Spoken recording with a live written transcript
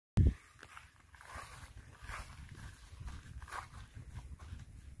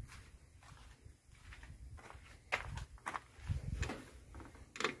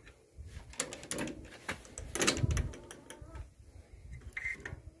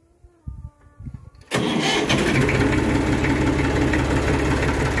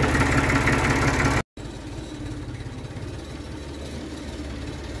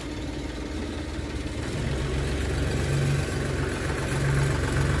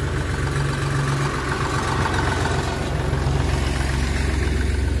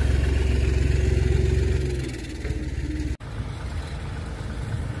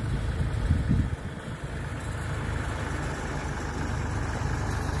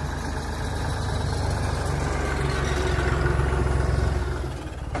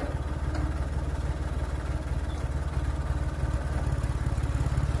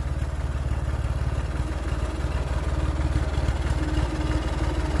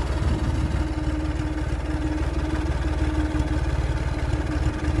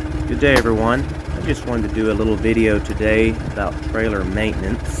Good day, everyone. I just wanted to do a little video today about trailer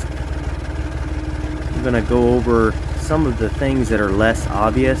maintenance. I'm going to go over some of the things that are less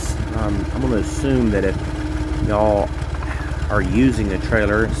obvious. I'm going to assume that if y'all are using a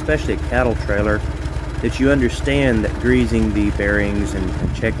trailer, especially a cattle trailer, that you understand that greasing the bearings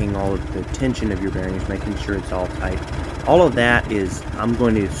and checking all of the tension of your bearings, making sure it's all tight. All of that is, I'm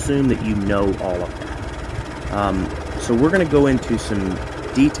going to assume that you know all of that. So we're going to go into some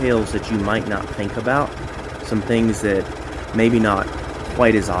details that you might not think about, some things that maybe not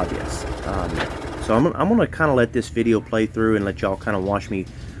quite as obvious. So I'm going to kind of let this video play through and let y'all kind of watch me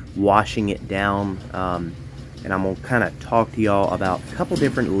washing it down, and I'm going to kind of talk to y'all about a couple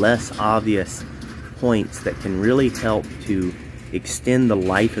different less obvious points that can really help to extend the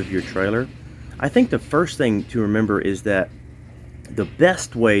life of your trailer. I think the first thing to remember is that the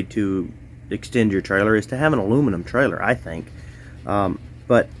best way to extend your trailer is to have an aluminum trailer, I think.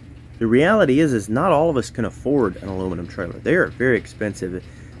 But the reality is not all of us can afford an aluminum trailer. They are very expensive,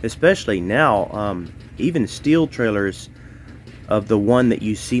 especially now. Even steel trailers of the one that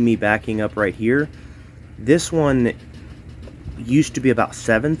you see me backing up right here, this one used to be about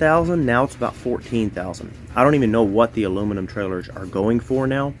 $7,000. Now it's about $14,000. I don't even know what the aluminum trailers are going for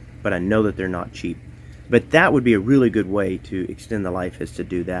now, but I know that they're not cheap. But that would be a really good way to extend the life, is to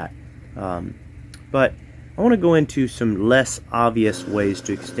do that. But I want to go into some less obvious ways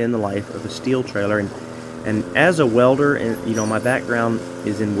to extend the life of a steel trailer. And as a welder, and you know, my background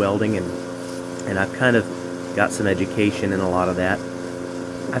is in welding, and I've kind of got some education in a lot of that.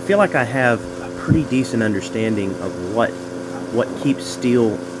 I feel like I have a pretty decent understanding of what keeps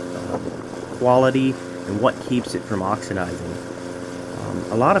steel quality and what keeps it from oxidizing.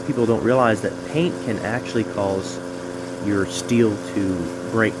 A lot of people don't realize that paint can actually cause your steel to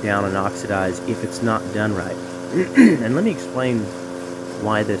break down and oxidize if it's not done right. And let me explain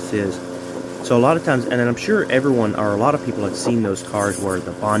why this is. So a lot of times, and I'm sure everyone or a lot of people have seen those cars where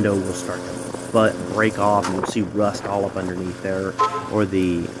the Bondo will start to break off, and you'll see rust all up underneath there, or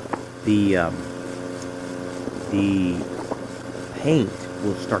the paint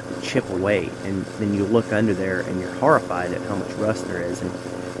will start to chip away, and then you look under there and you're horrified at how much rust there is. And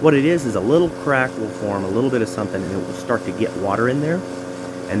what it is a little crack will form, a little bit of something, and it will start to get water in there,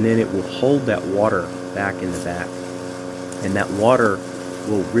 and then it will hold that water back in the back, and that water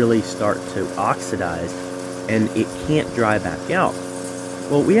will really start to oxidize, and it can't dry back out.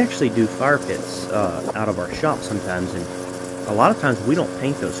 Well, we actually do fire pits out of our shop sometimes, and a lot of times we don't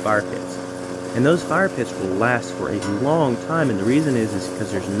paint those fire pits, and those fire pits will last for a long time. And the reason is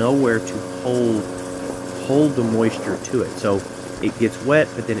because there's nowhere to hold the moisture to it. So it gets wet,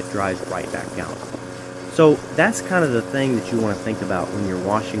 but then it dries right back out. So that's kind of the thing that you want to think about when you're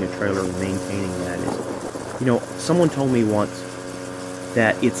washing a trailer and maintaining that. Is, you know, someone told me once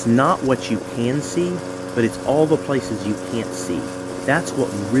that it's not what you can see, but it's all the places you can't see. That's what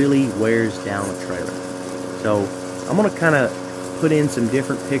really wears down a trailer. So I'm going to kind of put in some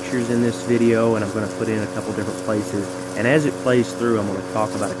different pictures in this video, and I'm going to put in a couple different places. And as it plays through, I'm going to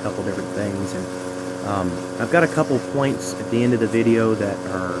talk about a couple different things. And I've got a couple points at the end of the video that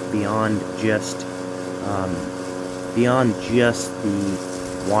are beyond just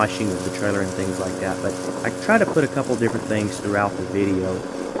the washing of the trailer and things like that. But I try to put a couple different things throughout the video.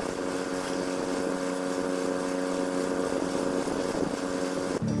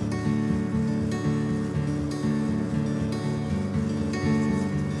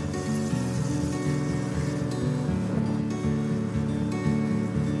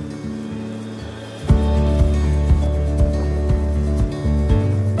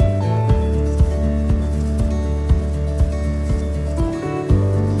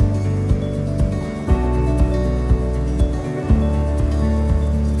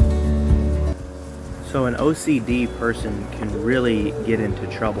 So an OCD person can really get into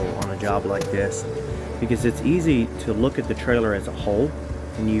trouble on a job like this, because it's easy to look at the trailer as a whole,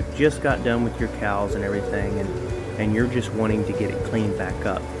 and you've just got done with your cows and everything, and you're just wanting to get it cleaned back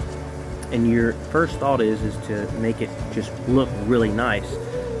up. And your first thought is to make it just look really nice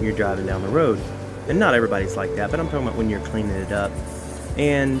when you're driving down the road. And not everybody's like that, but I'm talking about when you're cleaning it up.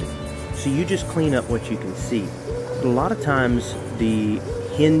 And so you just clean up what you can see. But a lot of times the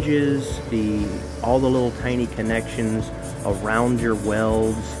hinges, all the little tiny connections around your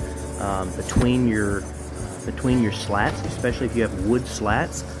welds, between your slats, especially if you have wood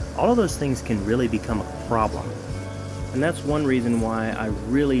slats, all of those things can really become a problem. And that's one reason why I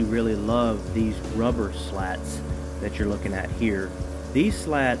really love these rubber slats that you're looking at here. These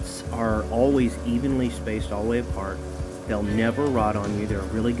slats are always evenly spaced all the way apart. They'll never rot on you. They're a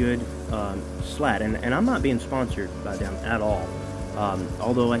really good slat, and I'm not being sponsored by them at all.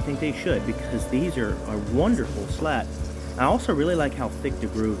 although I think they should, because these are a wonderful slat. I also really like how thick the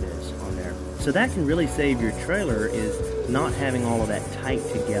groove is on there. So that can really save your trailer, is not having all of that tight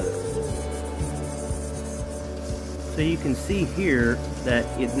together. So you can see here that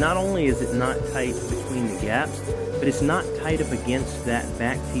it not only is it not tight between the gaps, but it's not tight up against that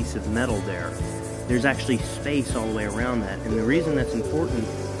back piece of metal there. There's actually space all the way around that. And the reason that's important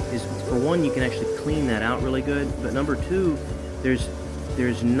is, for one, you can actually clean that out really good, but number two,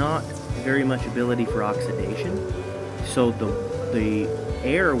 there's not very much ability for oxidation, so the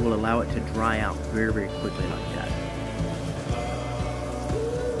air will allow it to dry out very, very quickly like that.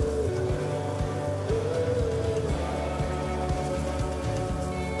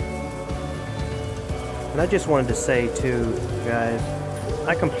 And I just wanted to say too, guys,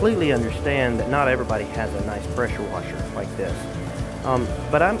 I completely understand that not everybody has a nice pressure washer like this.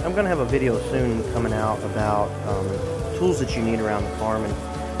 But I'm going to have a video soon coming out about tools that you need around the farm.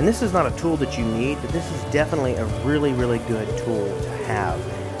 And this is not a tool that you need, but this is definitely a really, really good tool to have.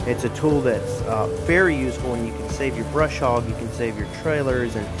 It's a tool that's very useful, and you can save your brush hog, you can save your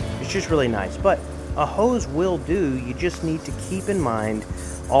trailers, and it's just really nice. But a hose will do. You just need to keep in mind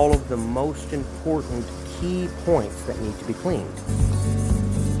all of the most important key points that need to be cleaned.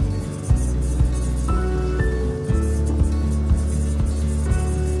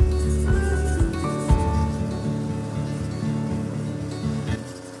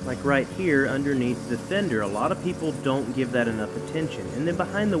 Like right here underneath the fender, a lot of people don't give that enough attention. And then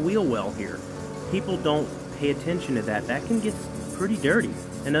behind the wheel well here, people don't pay attention to that. That can get pretty dirty.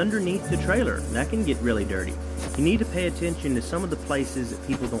 And underneath the trailer, that can get really dirty. You need to pay attention to some of the places that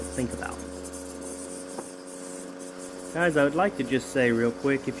people don't think about. Guys, I would like to just say real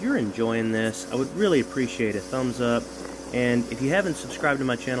quick, if you're enjoying this, I would really appreciate a thumbs up. And if you haven't subscribed to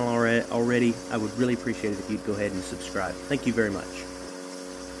my channel already, I would really appreciate it if you'd go ahead and subscribe. Thank you very much.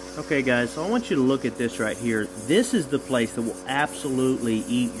 Okay guys, so I want you to look at this right here. This is the place that will absolutely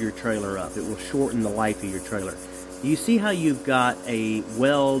eat your trailer up. It will shorten the life of your trailer. You see how you've got a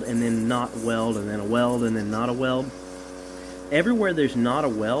weld and then not weld, and then a weld and then not a weld? Everywhere there's not a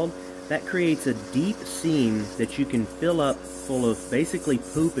weld, that creates a deep seam that you can fill up full of basically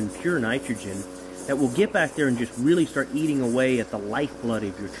poop and pure nitrogen that will get back there and just really start eating away at the lifeblood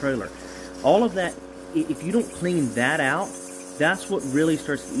of your trailer. All of that, if you don't clean that out, that's what really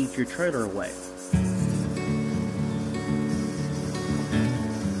starts to eat your trailer away.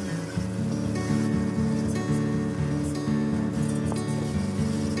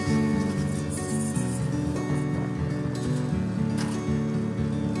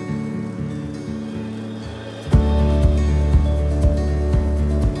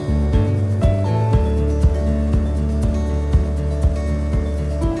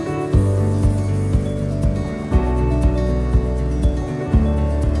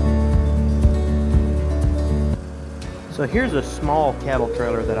 So here's a small cattle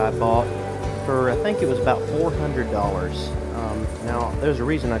trailer that I bought for, I think it was about $400. Now, there's a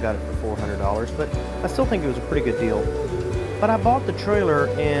reason I got it for $400, but I still think it was a pretty good deal. But I bought the trailer,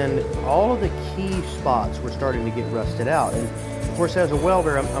 and all of the key spots were starting to get rusted out. And of course, as a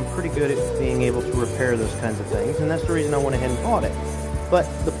welder, I'm pretty good at being able to repair those kinds of things, and that's the reason I went ahead and bought it. But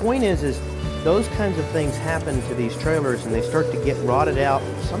the point is those kinds of things happen to these trailers, and they start to get rotted out.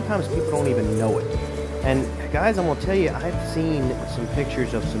 Sometimes people don't even know it. And guys, I'm going to tell you, I've seen some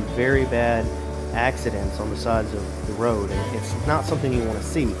pictures of some very bad accidents on the sides of the road, and it's not something you want to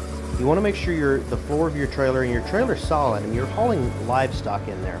see. You want to make sure the floor of your trailer and your trailer's solid, and you're hauling livestock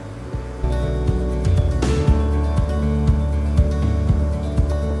in there.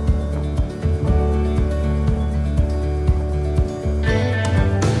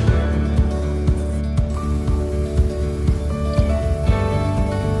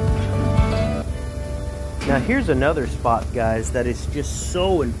 Now here's another spot, guys, that is just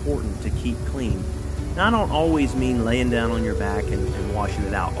so important to keep clean. Now, I don't always mean laying down on your back and washing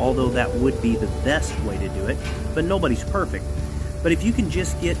it out, although that would be the best way to do it, but nobody's perfect. But if you can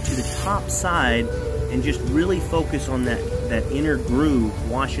just get to the top side and just really focus on that inner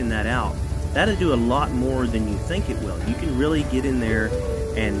groove, washing that out, that'll do a lot more than you think it will. You can really get in there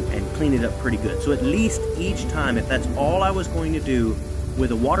and clean it up pretty good. So at least each time, if that's all I was going to do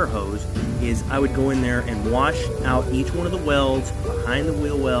with a water hose, is I would go in there and wash out each one of the welds behind the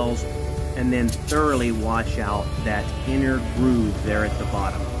wheel wells, and then thoroughly wash out that inner groove there at the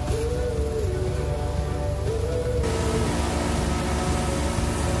bottom.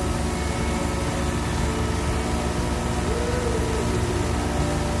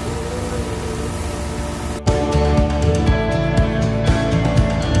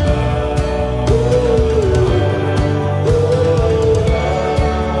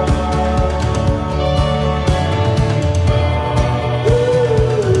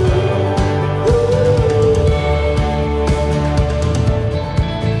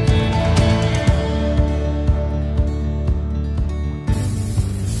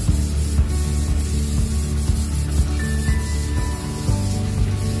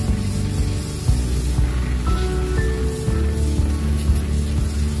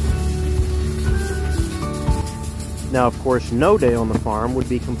 Now, of course, no day on the farm would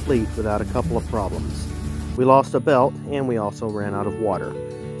be complete without a couple of problems. We lost a belt, and we also ran out of water.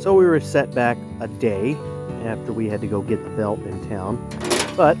 So we were set back a day after we had to go get the belt in town.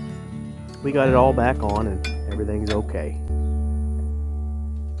 But we got it all back on, and everything's okay.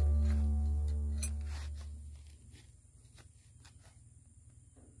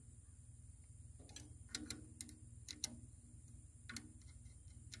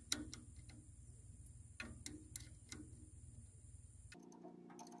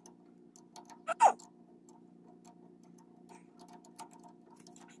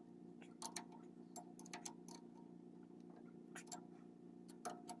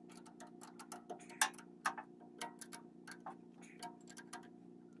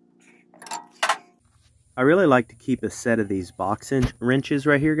 I really like to keep a set of these box wrenches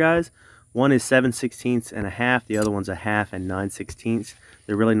right here, guys. One is 7/16 and a half, the other one's a half and 9/16.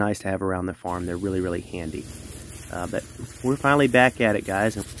 They're really nice to have around the farm. They're really, really handy. But we're finally back at it,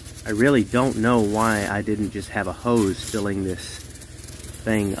 guys. I really don't know why I didn't just have a hose filling this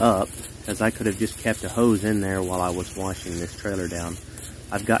thing up, because I could have just kept a hose in there while I was washing this trailer down.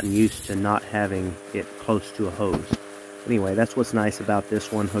 I've gotten used to not having it close to a hose. Anyway, that's what's nice about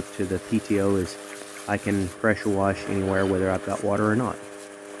this one hooked to the PTO, is I can pressure wash anywhere, whether I've got water or not.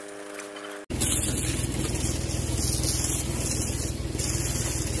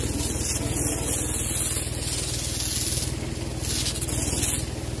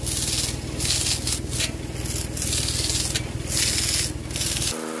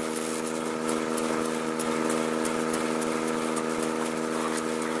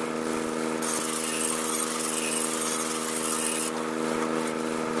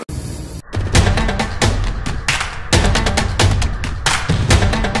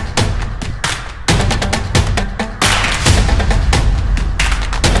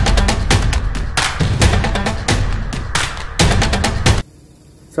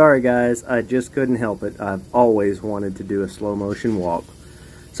 Sorry guys, I just couldn't help it. I've always wanted to do a slow motion walk.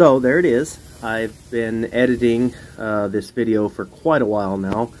 So there it is. I've been editing this video for quite a while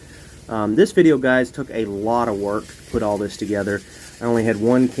now. This video, guys, took a lot of work to put all this together. I only had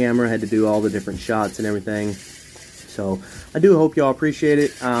one camera, had to do all the different shots and everything. So I do hope y'all appreciate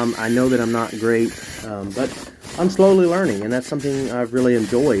it. I know that I'm not great, but I'm slowly learning, and that's something I've really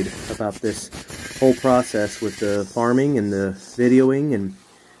enjoyed about this whole process with the farming and the videoing and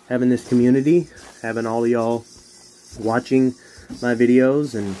having this community, having all of y'all watching my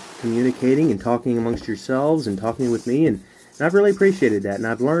videos and communicating and talking amongst yourselves and talking with me, and I've really appreciated that, and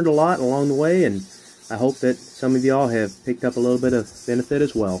I've learned a lot along the way, and I hope that some of y'all have picked up a little bit of benefit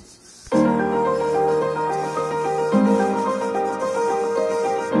as well.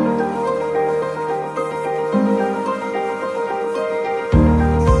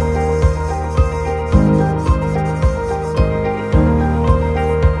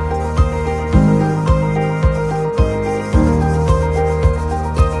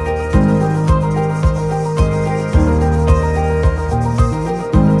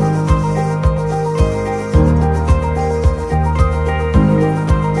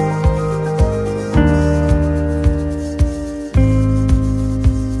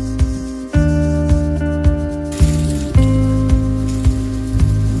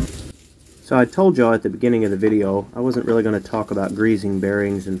 So I told y'all at the beginning of the video I wasn't really going to talk about greasing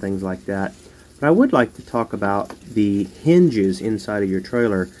bearings and things like that, but I would like to talk about the hinges inside of your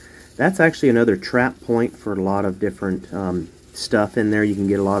trailer. That's actually another trap point for a lot of different stuff in there. You can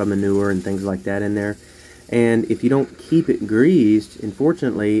get a lot of manure and things like that in there, and if you don't keep it greased,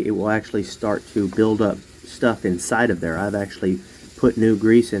 unfortunately it will actually start to build up stuff inside of there. I've actually put new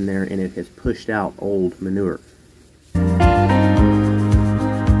grease in there and it has pushed out old manure.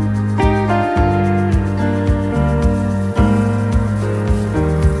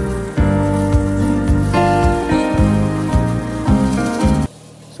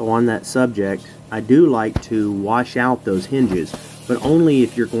 On that subject, I do like to wash out those hinges, but only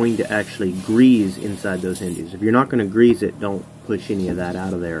if you're going to actually grease inside those hinges. If you're not going to grease it, don't push any of that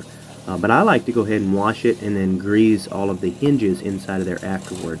out of there. But I like to go ahead and wash it and then grease all of the hinges inside of there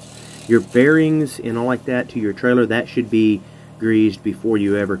afterwards. Your bearings and all like that to your trailer, that should be greased before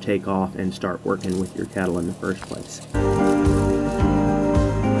you ever take off and start working with your cattle in the first place.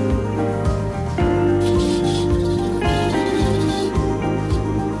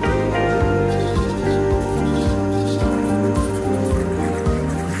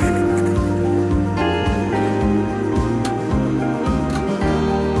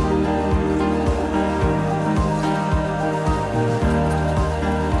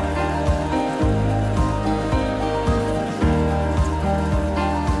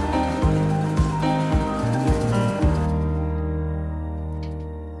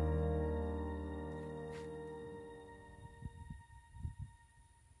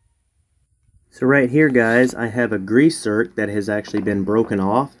 So right here, guys, I have a grease zerk that has actually been broken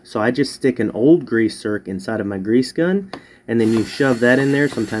off. So I just stick an old grease zerk inside of my grease gun, and then you shove that in there.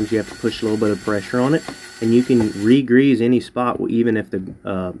 Sometimes you have to push a little bit of pressure on it, and you can re-grease any spot even if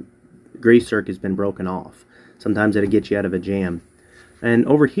the grease zerk has been broken off. Sometimes it'll get you out of a jam. And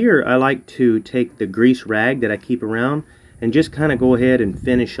over here, I like to take the grease rag that I keep around and just kind of go ahead and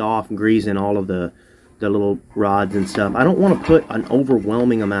finish off greasing all of the little rods and stuff. I don't want to put an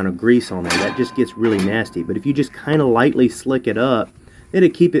overwhelming amount of grease on there. That just gets really nasty. But if you just kind of lightly slick it up, it'll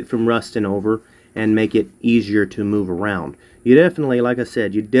keep it from rusting over and make it easier to move around. You definitely, like I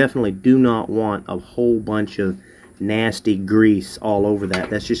said, you definitely do not want a whole bunch of nasty grease all over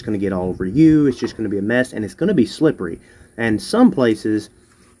that. That's just going to get all over you. It's just going to be a mess, and it's going to be slippery. And some places,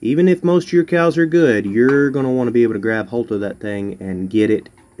 even if most of your cows are good, you're going to want to be able to grab hold of that thing and get it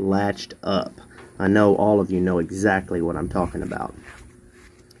latched up. I know all of you know exactly what I'm talking about.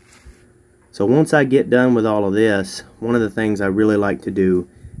 So once I get done with all of this, one of the things I really like to do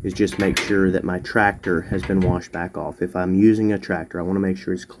is just make sure that my tractor has been washed back off. If I'm using a tractor, I want to make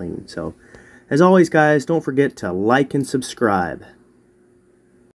sure it's clean. So as always, guys, don't forget to like and subscribe.